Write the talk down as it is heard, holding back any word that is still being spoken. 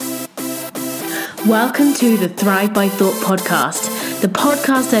Welcome to the Thrive by Thought podcast, the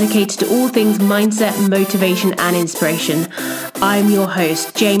podcast dedicated to all things mindset, motivation, and inspiration. I'm your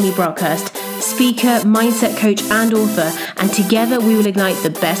host, Jamie Brockhurst, speaker, mindset coach, and author, and together we will ignite the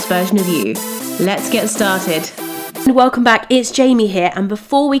best version of you. Let's get started. And welcome back, it's Jamie here, and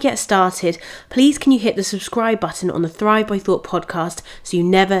before we get started, please can you hit the subscribe button on the Thrive by Thought podcast so you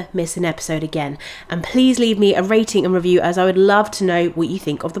never miss an episode again. And please leave me a rating and review, as I would love to know what you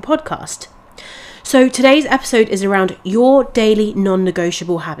think of the podcast. So today's episode is around your daily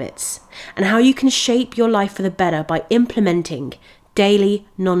non-negotiable habits and how you can shape your life for the better by implementing daily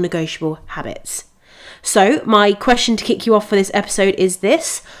non-negotiable habits. So my question to kick you off for this episode is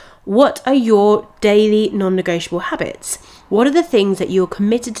this: what are your daily non-negotiable habits? What are the things that you're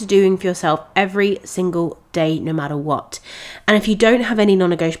committed to doing for yourself every single day, no matter what? And if you don't have any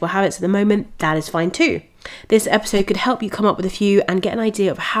non-negotiable habits at the moment, that is fine too. This episode could help you come up with a few and get an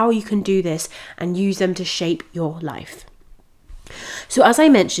idea of how you can do this and use them to shape your life. So as I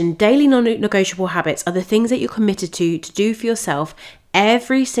mentioned, daily non-negotiable habits are the things that you're committed to do for yourself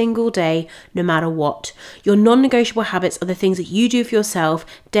every single day, no matter what. Your non-negotiable habits are the things that you do for yourself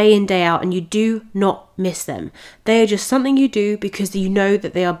day in, day out, and you do not miss them. They are just something you do because you know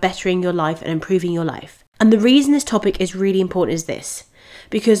that they are bettering your life and improving your life. And the reason this topic is really important is this.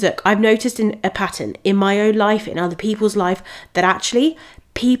 Because look, I've noticed a pattern in my own life, in other people's life, that actually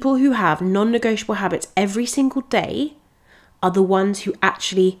people who have non-negotiable habits every single day are the ones who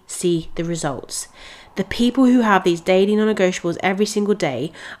actually see the results. The people who have these daily non-negotiables every single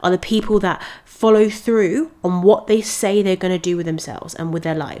day are the people that follow through on what they say they're going to do with themselves and with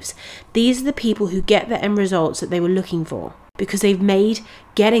their lives. These are the people who get the end results that they were looking for because they've made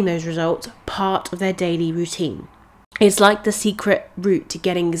getting those results part of their daily routine. It's like the secret route to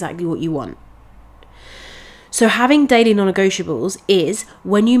getting exactly what you want. So having daily non-negotiables is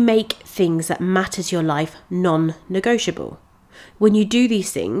when you make things that matter to your life non-negotiable. When you do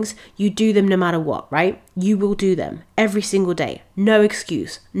these things, you do them no matter what, right? You will do them every single day. No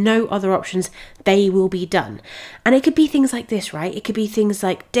excuse, no other options. They will be done. And it could be things like this, right? It could be things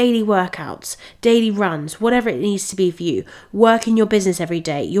like daily workouts, daily runs, whatever it needs to be for you. Work in your business every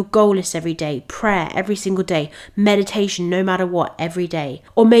day, your goal list every day, prayer every single day, meditation no matter what every day.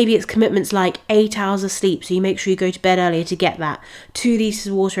 Or maybe it's commitments like 8 hours of sleep, so you make sure you go to bed earlier to get that. 2 liters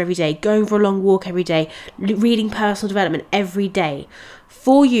of water every day, going for a long walk every day, reading personal development every day.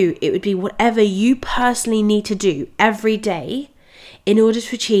 For you, it would be whatever you personally need to do every day in order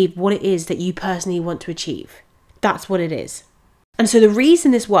to achieve what it is that you personally want to achieve. That's what it is. And so the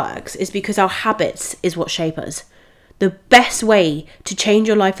reason this works is because our habits is what shape us. The best way to change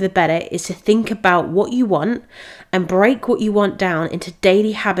your life for the better is to think about what you want and break what you want down into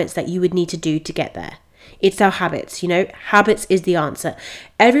daily habits that you would need to do to get there. It's our habits, habits is the answer.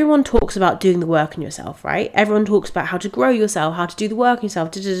 Everyone talks about doing the work on yourself, right? Everyone talks about how to grow yourself, how to do the work on yourself,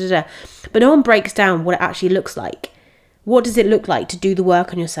 but no one breaks down what it actually looks like. What does it look like to do the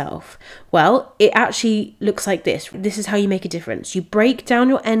work on yourself? Well, it actually looks like this. This is how you make a difference. You break down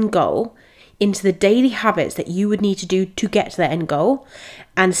your end goal into the daily habits that you would need to do to get to that end goal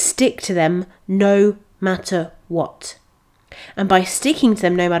and stick to them no matter what. And by sticking to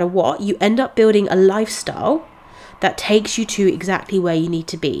them no matter what, you end up building a lifestyle that takes you to exactly where you need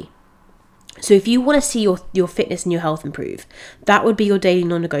to be. So if you want to see your fitness and your health improve, that would be your daily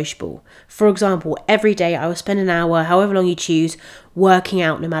non-negotiable. For example, every day I will spend an hour, however long you choose, working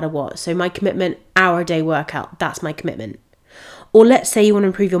out no matter what. So my commitment, hour a day workout, that's my commitment. Or let's say you want to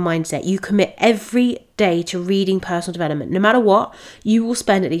improve your mindset. You commit every day to reading personal development. No matter what, you will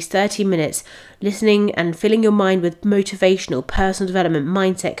spend at least 30 minutes listening and filling your mind with motivational, personal development,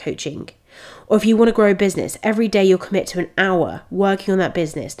 mindset coaching. Or if you want to grow a business, every day you'll commit to an hour working on that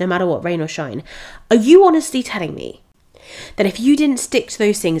business, no matter what, rain or shine. Are you honestly telling me that if you didn't stick to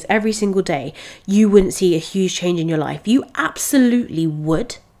those things every single day, you wouldn't see a huge change in your life? You absolutely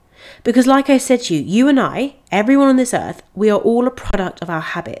would. Because like I said to you, you and I, everyone on this earth, we are all a product of our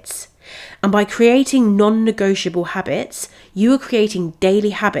habits. And by creating non-negotiable habits, you are creating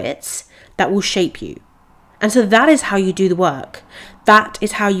daily habits that will shape you. And so that is how you do the work. That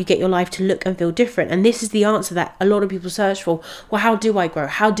is how you get your life to look and feel different. And this is the answer that a lot of people search for. Well, how do I grow?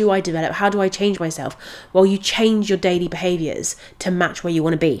 How do I develop? How do I change myself? Well, you change your daily behaviors to match where you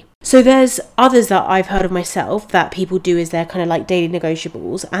want to be. So there's others that I've heard of myself that people do as their kind of like daily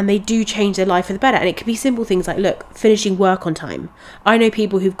negotiables, and they do change their life for the better. And it could be simple things like, look, finishing work on time. I know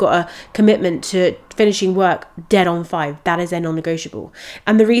people who've got a commitment to finishing work dead on 5. That is their non-negotiable.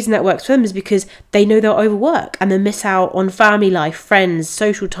 And the reason that works for them is because they know they'll overwork and they'll miss out on family life, friends,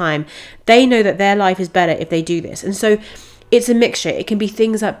 social time. They know that their life is better if they do this. And so It's a mixture. It can be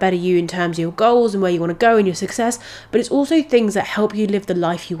things that better you in terms of your goals and where you want to go and your success, but it's also things that help you live the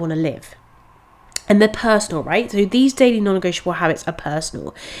life you want to live. And they're personal, right? So these daily non-negotiable habits are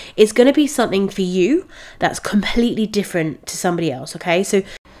personal. It's going to be something for you that's completely different to somebody else, okay? So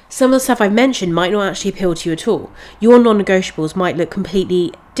some of the stuff I've mentioned might not actually appeal to you at all. Your non-negotiables might look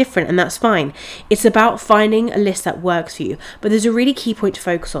completely different, and that's fine. It's about finding a list that works for you. But there's a really key point to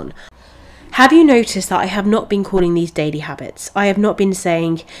focus on. Have you noticed that I have not been calling these daily habits? I have not been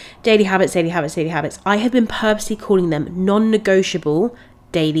saying daily habits, daily habits, daily habits. I have been purposely calling them non-negotiable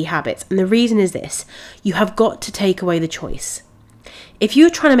daily habits. And the reason is this: you have got to take away the choice. If you're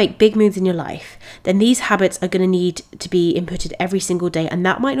trying to make big moves in your life, then these habits are going to need to be inputted every single day, and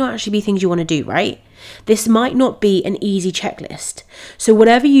that might not actually be things you want to do, right? This might not be an easy checklist. So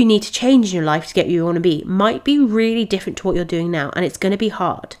whatever you need to change in your life to get where you want to be might be really different to what you're doing now, and it's going to be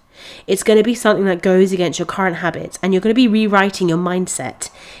hard. It's going to be something that goes against your current habits, and you're going to be rewriting your mindset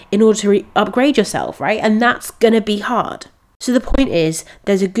in order to upgrade yourself, right? And that's going to be hard. So the point is,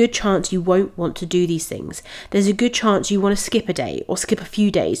 there's a good chance you won't want to do these things. There's a good chance you want to skip a day or skip a few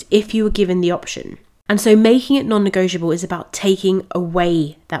days if you were given the option. And so making it non-negotiable is about taking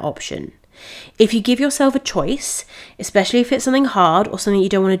away that option. If you give yourself a choice, especially if it's something hard or something you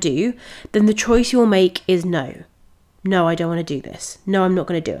don't want to do, then the choice you'll make is no. No, I don't want to do this. No, I'm not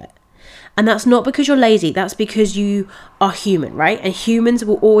going to do it. And that's not because you're lazy. That's because you are human, right? And humans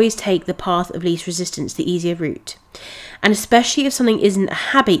will always take the path of least resistance, the easier route. And especially if something isn't a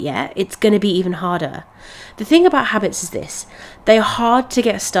habit yet, it's going to be even harder. The thing about habits is this: they are hard to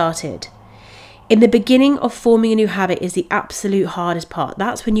get started. In the beginning of forming a new habit is the absolute hardest part.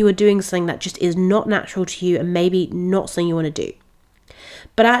 That's when you are doing something that just is not natural to you and maybe not something you want to do.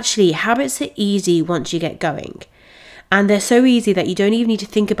 But actually, habits are easy once you get going. And they're so easy that you don't even need to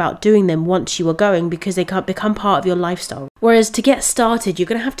think about doing them once you are going, because they can't become part of your lifestyle. Whereas to get started, you're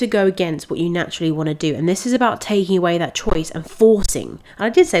going to have to go against what you naturally want to do. And this is about taking away that choice and forcing. And I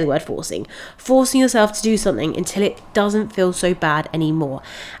did say the word forcing yourself to do something until it doesn't feel so bad anymore.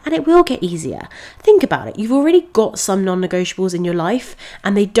 And it will get easier. Think about it. You've already got some non-negotiables in your life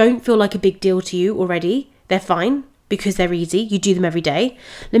and they don't feel like a big deal to you already. They're fine, because they're easy. You do them every day.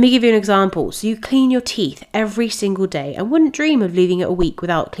 Let me give you an example. So you clean your teeth every single day and wouldn't dream of leaving it a week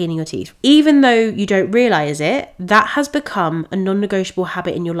without cleaning your teeth. Even though you don't realize it, that has become a non-negotiable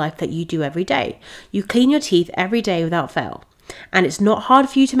habit in your life that you do every day. You clean your teeth every day without fail. And it's not hard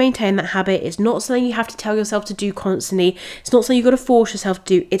for you to maintain that habit. It's not something you have to tell yourself to do constantly. It's not something you've got to force yourself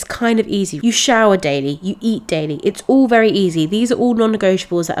to do. It's kind of easy. You shower daily. You eat daily. It's all very easy. These are all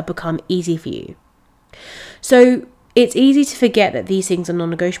non-negotiables that have become easy for you. So it's easy to forget that these things are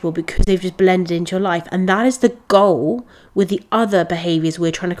non-negotiable because they've just blended into your life. And that is the goal with the other behaviors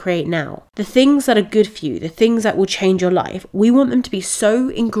we're trying to create now. The things that are good for you, the things that will change your life, we want them to be so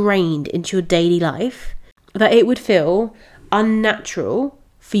ingrained into your daily life that it would feel unnatural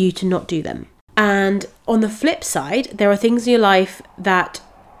for you to not do them. And on the flip side, there are things in your life that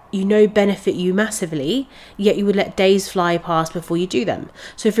you know benefit you massively, yet you would let days fly past before you do them.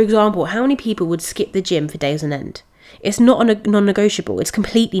 So for example, how many people would skip the gym for days on end? It's not a non-negotiable, it's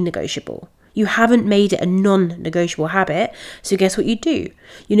completely negotiable. You haven't made it a non-negotiable habit, so guess what you do?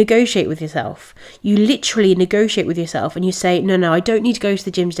 You negotiate with yourself. You literally negotiate with yourself and you say, no, I don't need to go to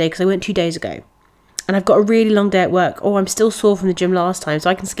the gym today because I went 2 days ago. And I've got a really long day at work. Oh, I'm still sore from the gym last time, so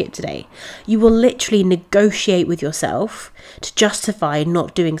I can skip today. You will literally negotiate with yourself to justify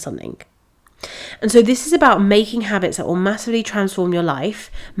not doing something. And so this is about making habits that will massively transform your life,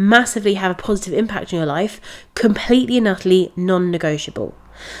 massively have a positive impact on your life, completely and utterly non-negotiable.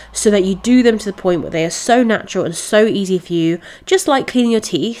 So that you do them to the point where they are so natural and so easy for you, just like cleaning your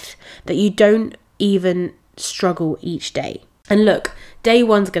teeth, that you don't even struggle each day. And look, day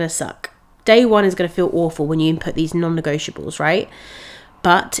one's going to suck. Day one is going to feel awful when you input these non-negotiables, right?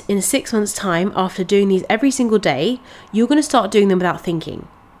 But in 6 months' time, after doing these every single day, you're going to start doing them without thinking.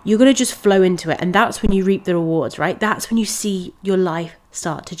 You're going to just flow into it. And that's when you reap the rewards, right? That's when you see your life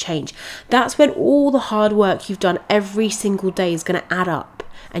start to change. That's when all the hard work you've done every single day is going to add up.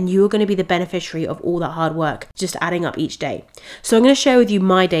 And you're going to be the beneficiary of all that hard work just adding up each day. So I'm going to share with you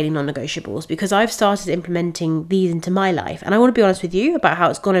my daily non-negotiables because I've started implementing these into my life. And I want to be honest with you about how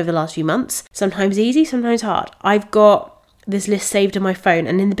it's gone over the last few months. Sometimes easy, sometimes hard. I've got this list saved on my phone,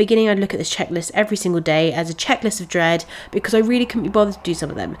 and in the beginning I'd look at this checklist every single day as a checklist of dread because I really couldn't be bothered to do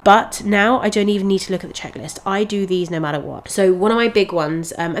some of them. But now I don't even need to look at the checklist. I do these no matter what. So one of my big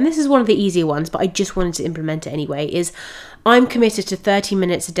ones, and this is one of the easier ones, but I just wanted to implement it anyway, is I'm committed to 30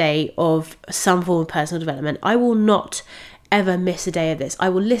 minutes a day of some form of personal development. I will not ever miss a day of this. I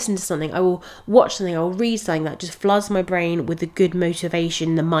will listen to something, I will watch something, I will read something that just floods my brain with the good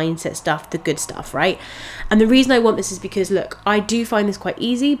motivation, the mindset stuff, the good stuff, right? And the reason I want this is because, look, I do find this quite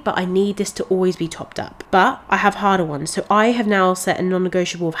easy, but I need this to always be topped up. But I have harder ones. So I have now set a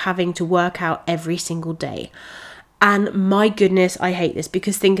non-negotiable of having to work out every single day. And my goodness, I hate this,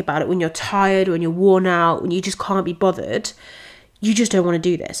 because think about it, when you're tired, when you're worn out, when you just can't be bothered, you just don't want to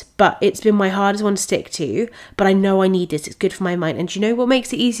do this. But it's been my hardest one to stick to, but I know I need this. It's good for my mind. And do you know what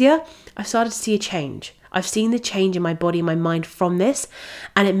makes it easier? I've started to see a change. I've seen the change in my body and my mind from this,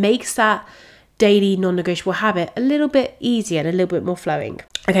 and it makes that daily non-negotiable habit a little bit easier and a little bit more flowing.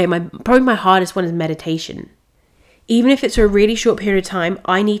 Okay, probably my hardest one is meditation. Even if it's for a really short period of time,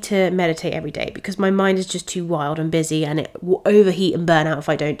 I need to meditate every day because my mind is just too wild and busy, and it will overheat and burn out if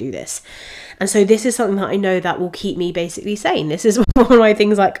I don't do this. And so this is something that I know that will keep me basically sane. This is one of my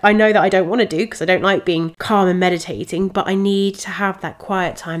things, like, I know that I don't want to do because I don't like being calm and meditating, but I need to have that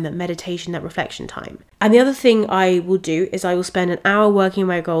quiet time, that meditation, that reflection time. And the other thing I will do is I will spend an hour working on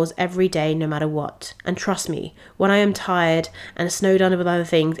my goals every day, no matter what. And trust me, when I am tired and snowed under with other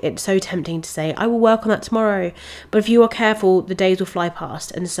things, it's so tempting to say, I will work on that tomorrow. But if you are careful, the days will fly past.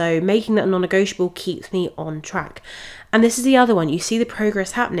 And so making that non-negotiable keeps me on track. And this is the other one. You see the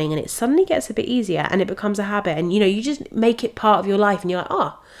progress happening and it suddenly gets a bit easier and it becomes a habit. And, you just make it part of your life and you're like,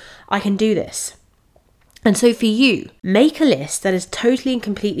 oh, I can do this. And so for you, make a list that is totally and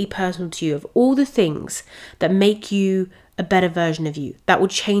completely personal to you of all the things that make you a better version of you, that will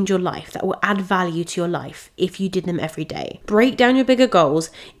change your life, that will add value to your life if you did them every day. Break down your bigger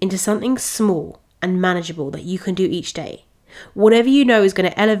goals into something small and manageable that you can do each day. Whatever you know is going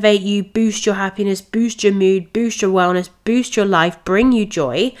to elevate you, boost your happiness, boost your mood, boost your wellness, boost your life, bring you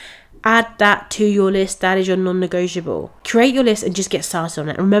joy. Add that to your list. That is your non-negotiable. Create your list and just get started on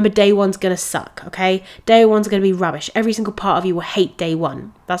it. And remember, day one's going to suck, okay? Day one's going to be rubbish. Every single part of you will hate day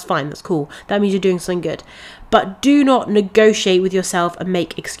one. That's fine. That's cool. That means you're doing something good. But do not negotiate with yourself and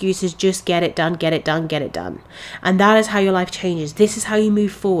make excuses. Just get it done, get it done, get it done. And that is how your life changes. This is how you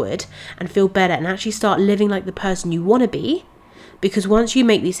move forward and feel better and actually start living like the person you want to be. Because once you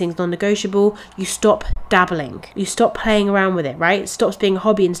make these things non-negotiable, you stop dabbling. You stop playing around with it, right? It stops being a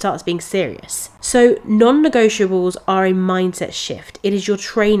hobby and starts being serious. So non-negotiables are a mindset shift. It is your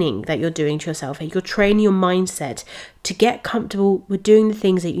training that you're doing to yourself. You're training your mindset to get comfortable with doing the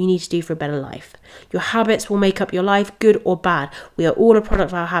things that you need to do for a better life. Your habits will make up your life, good or bad. We are all a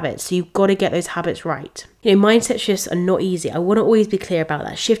product of our habits, so you've got to get those habits right. Mindset shifts are not easy. I want to always be clear about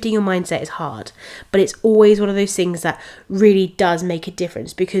that. Shifting your mindset is hard, but it's always one of those things that really does make a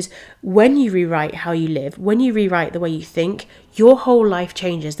difference, because when you rewrite how you live, when you rewrite the way you think, your whole life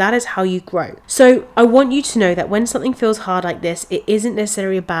changes. That is how you grow. So I want you to know that when something feels hard like this, it isn't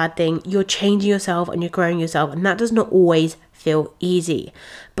necessarily a bad thing. You're changing yourself and you're growing yourself, and that does not always feel easy.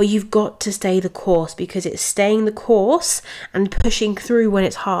 But you've got to stay the course, because it's staying the course and pushing through when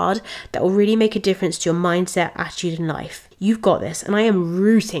it's hard that will really make a difference to your mindset, attitude, and life. You've got this, and I am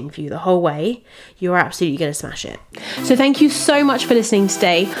rooting for you the whole way. You're absolutely going to smash it. So thank you so much for listening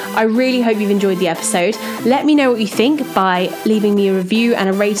today. I really hope you've enjoyed the episode. Let me know what you think by leaving me a review and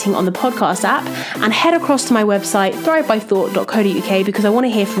a rating on the podcast app, and head across to my website, thrivebythought.co.uk, because I want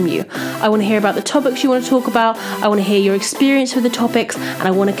to hear from you. I want to hear about the topics you want to talk about. I want to hear your experience with the topics, and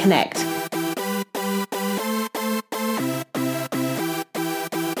I want to connect.